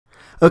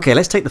Okay,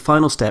 let's take the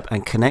final step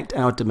and connect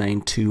our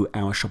domain to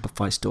our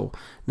Shopify store.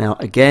 Now,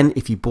 again,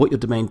 if you bought your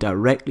domain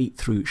directly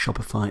through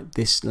Shopify,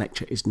 this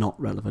lecture is not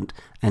relevant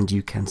and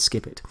you can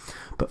skip it.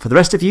 But for the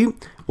rest of you,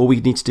 all we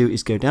need to do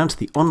is go down to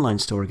the online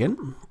store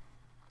again,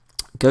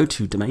 go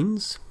to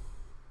domains,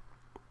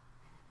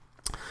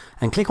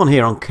 and click on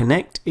here on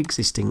connect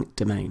existing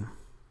domain.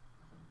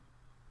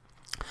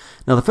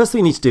 Now, the first thing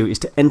you need to do is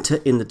to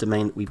enter in the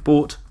domain we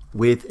bought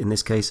with, in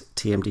this case,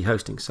 TMD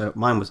hosting. So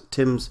mine was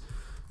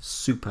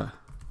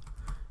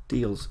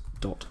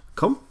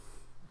timssuperdeals.com,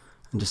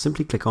 and just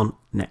simply click on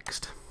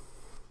next.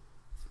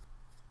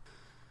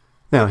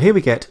 Now here we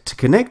get to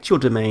connect your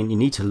domain, you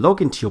need to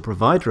log into your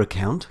provider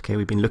account. Okay,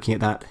 we've been looking at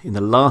that in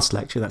the last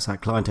lecture, that's our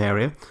client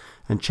area,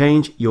 and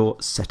change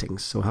your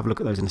settings. So we'll have a look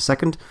at those in a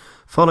second.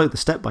 Follow the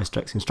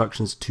step-by-step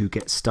instructions to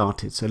get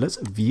started. So let's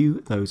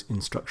view those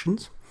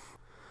instructions.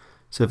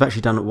 So I've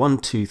actually done 1,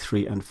 2,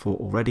 3, and 4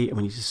 already, and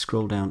we need to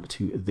scroll down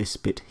to this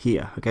bit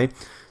here, okay?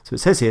 So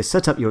it says here,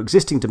 set up your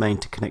existing domain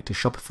to connect to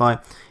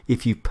Shopify.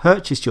 If you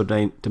purchased your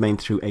domain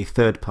through a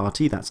third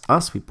party, that's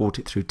us, we bought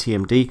it through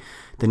TMD,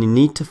 then you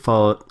need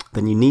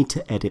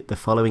to edit the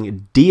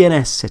following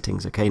DNS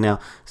settings, okay? Now,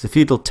 there's a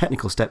few little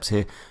technical steps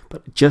here,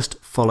 but just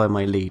follow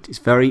my lead. It's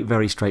very,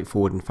 very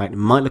straightforward. In fact, it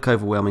might look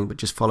overwhelming, but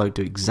just follow,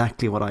 do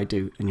exactly what I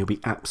do, and you'll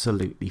be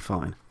absolutely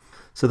fine.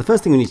 So the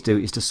first thing we need to do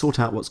is to sort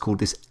out what's called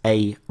this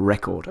A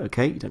record,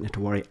 okay? You don't have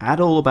to worry at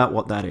all about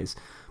what that is.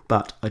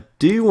 But I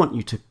do want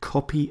you to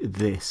copy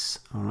this,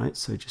 all right?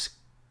 So just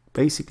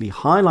basically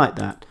highlight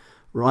that,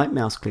 right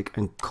mouse click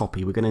and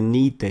copy. We're going to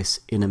need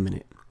this in a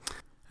minute.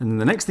 And then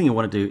the next thing you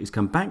want to do is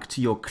come back to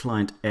your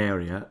client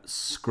area,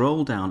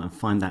 scroll down and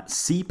find that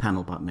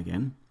cPanel button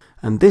again.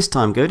 And this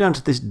time go down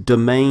to this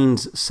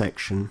domains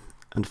section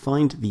and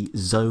find the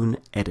zone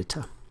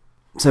editor.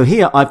 So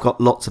here I've got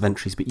lots of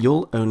entries, but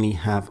you'll only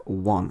have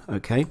one,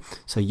 okay?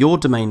 So your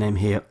domain name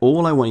here,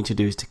 all I want you to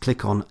do is to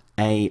click on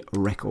A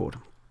record.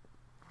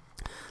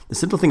 The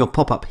simple thing will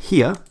pop up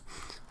here.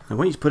 I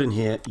want you to put in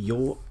here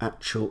your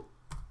actual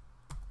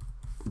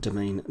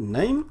domain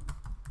name.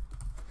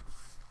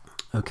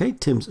 Okay,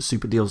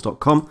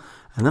 timssuperdeals.com.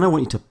 And then I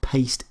want you to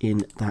paste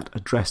in that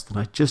address that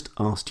I just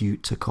asked you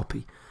to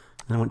copy.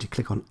 And I want you to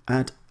click on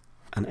add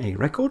an A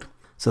record.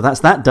 So that's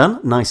that done,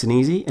 nice and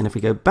easy. And if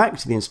we go back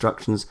to the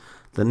instructions,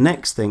 the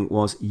next thing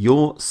was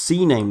your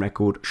CNAME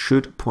record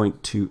should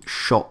point to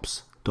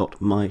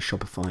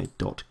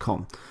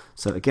shops.myshopify.com.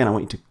 So again, I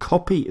want you to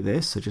copy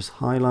this. So just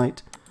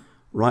highlight,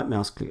 right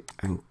mouse click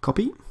and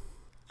copy,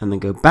 and then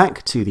go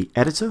back to the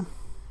editor.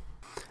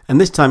 And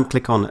this time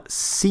click on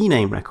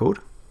CNAME record.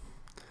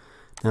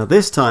 Now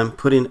this time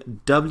put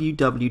in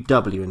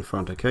www in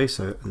front, okay?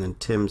 So, and then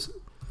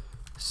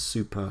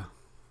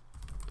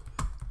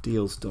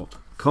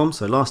timssuperdeals.com.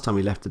 So last time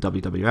we left the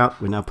www out,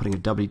 we're now putting a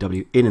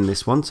www in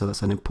this one, so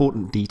that's an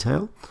important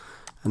detail.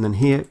 And then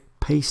here,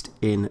 paste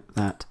in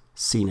that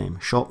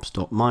CNAME,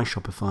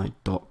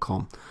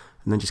 shops.myshopify.com,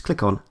 and then just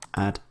click on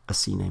add a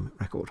CNAME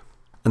record.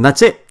 And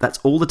that's it, that's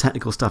all the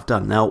technical stuff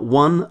done. Now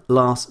one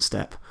last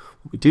step.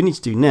 What we do need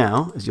to do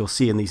now, as you'll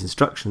see in these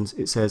instructions,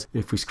 it says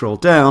if we scroll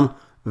down,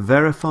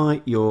 verify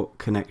your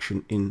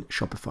connection in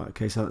Shopify.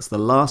 Okay, so that's the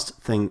last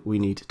thing we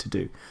need to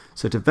do.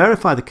 So to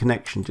verify the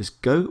connection,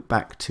 just go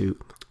back to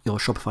your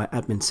Shopify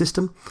admin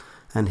system,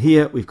 and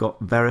here we've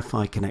got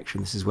verify connection.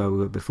 This is where we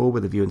were before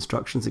with the view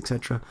instructions,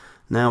 etc.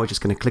 Now we're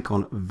just going to click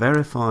on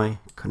verify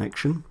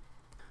connection.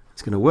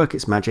 It's going to work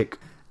its magic,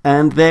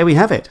 and there we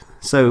have it.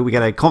 So we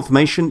get a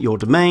confirmation your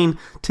domain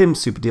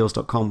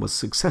timssuperdeals.com was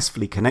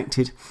successfully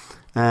connected,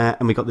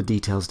 and we got the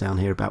details down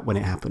here about when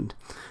it happened.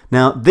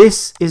 Now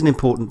this is an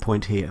important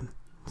point here.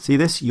 See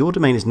this? Your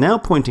domain is now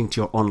pointing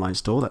to your online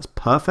store. That's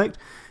perfect.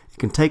 It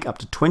can take up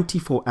to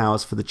 24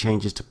 hours for the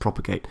changes to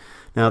propagate.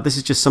 Now this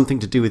is just something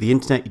to do with the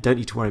internet. You don't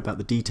need to worry about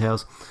the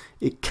details.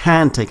 It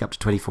can take up to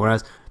 24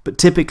 hours, but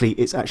typically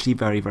it's actually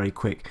very, very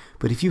quick.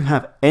 But if you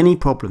have any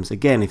problems,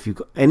 again, if you've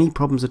got any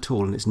problems at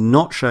all and it's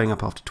not showing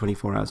up after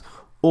 24 hours,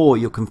 or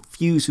you're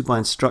confused with my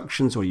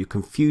instructions, or you're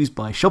confused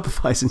by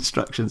Shopify's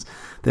instructions,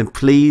 then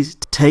please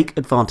take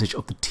advantage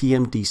of the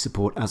TMD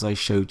support as I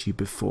showed you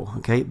before,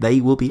 okay? They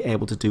will be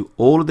able to do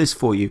all of this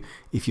for you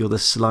if you're the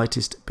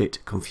slightest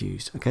bit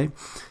confused, okay?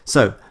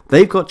 So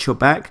they've got your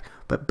back,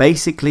 but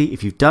basically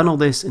if you've done all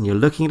this and you're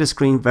looking at a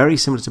screen very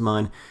similar to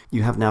mine,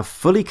 you have now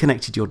fully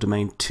connected your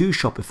domain to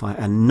Shopify,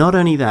 and not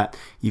only that,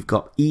 you've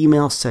got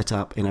email set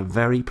up in a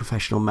very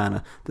professional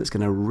manner that's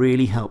going to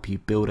really help you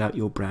build out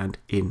your brand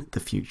in the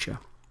future.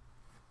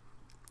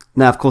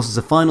 Now, of course, as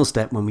a final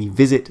step, when we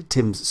visit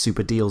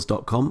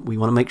timssuperdeals.com, we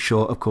want to make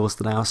sure, of course,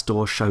 that our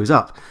store shows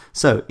up.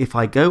 So if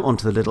I go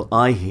onto the little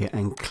eye here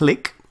and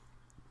click,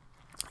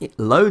 it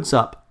loads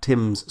up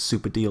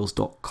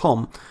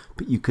timssuperdeals.com,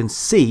 but you can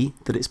see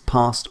that it's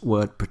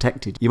password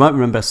protected. You might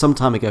remember some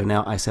time ago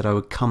now I said I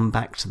would come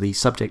back to the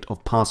subject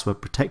of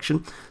password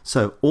protection.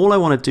 So all I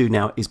want to do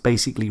now is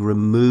basically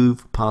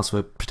remove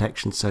password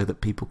protection so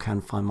that people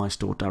can find my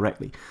store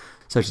directly.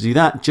 So to do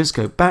that, just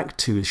go back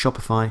to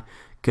Shopify,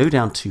 go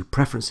down to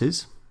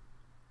Preferences,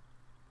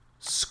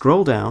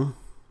 scroll down,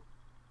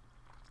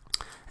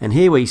 And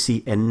here where you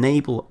see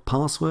enable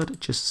password,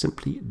 just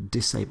simply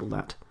disable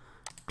that.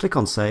 Click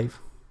on save.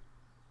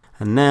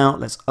 And now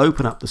let's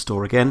open up the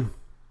store again.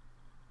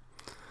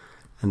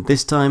 And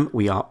this time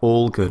we are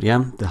all good,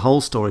 yeah? The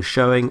whole store is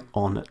showing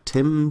on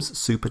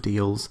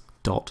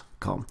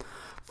timssuperdeals.com.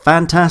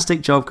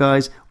 Fantastic job,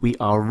 guys. We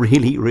are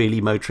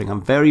really motoring.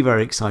 I'm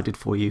very excited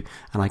for you,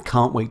 and I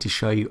can't wait to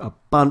show you a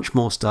bunch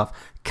more stuff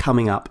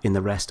coming up in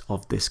the rest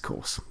of this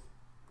course.